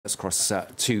Let's cross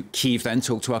to Kiev then,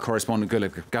 talk to our correspondent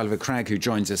Gulliver Cragg, who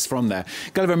joins us from there.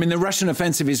 Gulliver, I mean, the Russian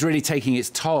offensive is really taking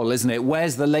its toll, isn't it?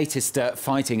 Where's the latest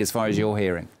fighting as far as you're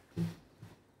hearing?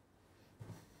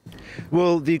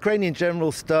 Well, the Ukrainian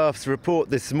General Staff's report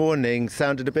this morning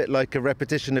sounded a bit like a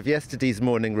repetition of yesterday's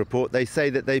morning report. They say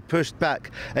that they pushed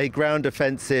back a ground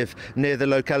offensive near the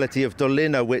locality of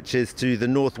Dolina, which is to the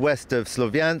northwest of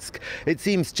Slovyansk. It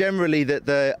seems generally that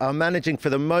they are managing for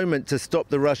the moment to stop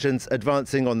the Russians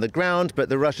advancing on the ground, but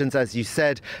the Russians, as you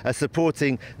said, are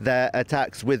supporting their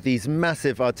attacks with these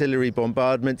massive artillery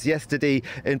bombardments. Yesterday,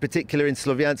 in particular in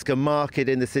Slovyansk, a market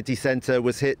in the city centre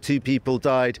was hit. 2 people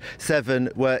died, 7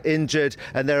 were injured.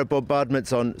 And there are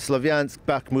bombardments on Slovyansk,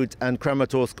 Bakhmut and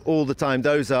Kramatorsk all the time.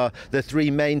 Those are the 3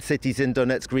 main cities in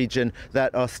Donetsk region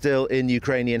that are still in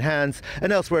Ukrainian hands.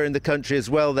 And elsewhere in the country as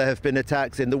well, there have been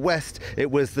attacks. In the west,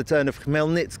 it was the turn of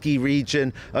Khmelnytsky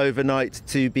region overnight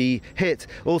to be hit.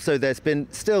 Also, there's been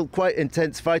still quite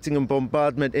intense fighting and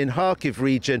bombardment in Kharkiv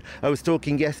region. I was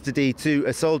talking yesterday to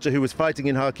a soldier who was fighting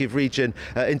in Kharkiv region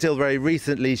until very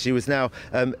recently. She was now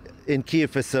in Kiev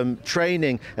for some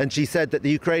training, and she said that the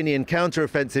Ukrainian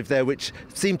counter-offensive there, which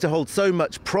seemed to hold so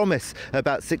much promise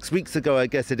about 6 weeks ago, I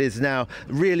guess it is now,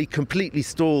 really completely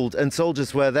stalled, and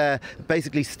soldiers were there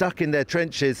basically stuck in their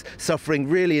trenches, suffering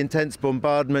really intense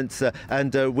bombardments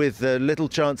and with little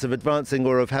chance of advancing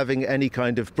or of having any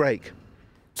kind of break.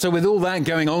 So with all that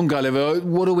going on, Gulliver,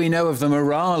 what do we know of the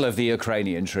morale of the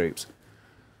Ukrainian troops?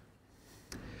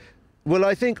 Well,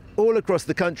 I think all across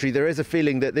the country there is a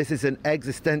feeling that this is an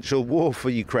existential war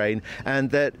for Ukraine and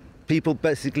that people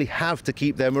basically have to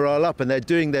keep their morale up, and they're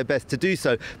doing their best to do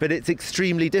so. But it's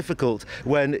extremely difficult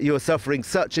when you're suffering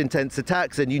such intense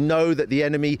attacks and you know that the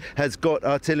enemy has got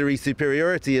artillery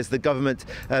superiority, as the government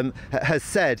has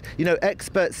said. You know,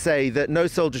 experts say that no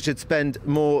soldier should spend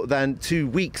more than 2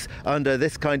 weeks under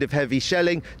this kind of heavy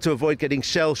shelling to avoid getting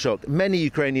shell shock. Many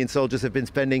Ukrainian soldiers have been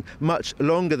spending much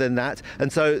longer than that, and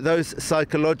so those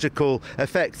psychological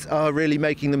effects are really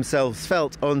making themselves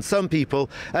felt on some people.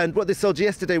 And what this soldier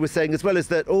yesterday was saying as well is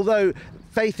that although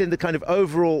faith in the kind of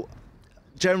overall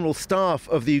general staff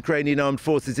of the Ukrainian armed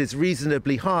forces is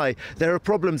reasonably high, there are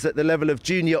problems at the level of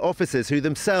junior officers who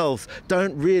themselves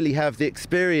don't really have the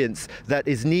experience that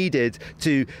is needed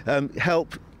to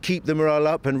help keep the morale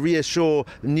up and reassure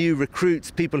new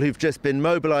recruits, people who've just been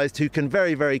mobilized, who can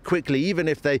very, very quickly, even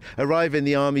if they arrive in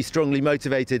the army strongly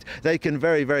motivated, they can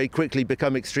very, very quickly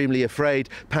become extremely afraid,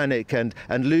 panic and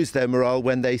lose their morale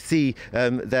when they see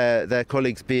their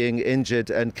colleagues being injured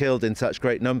and killed in such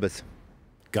great numbers.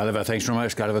 Gulliver, thanks very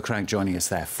much. Gulliver Cragg joining us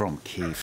there from Kiev.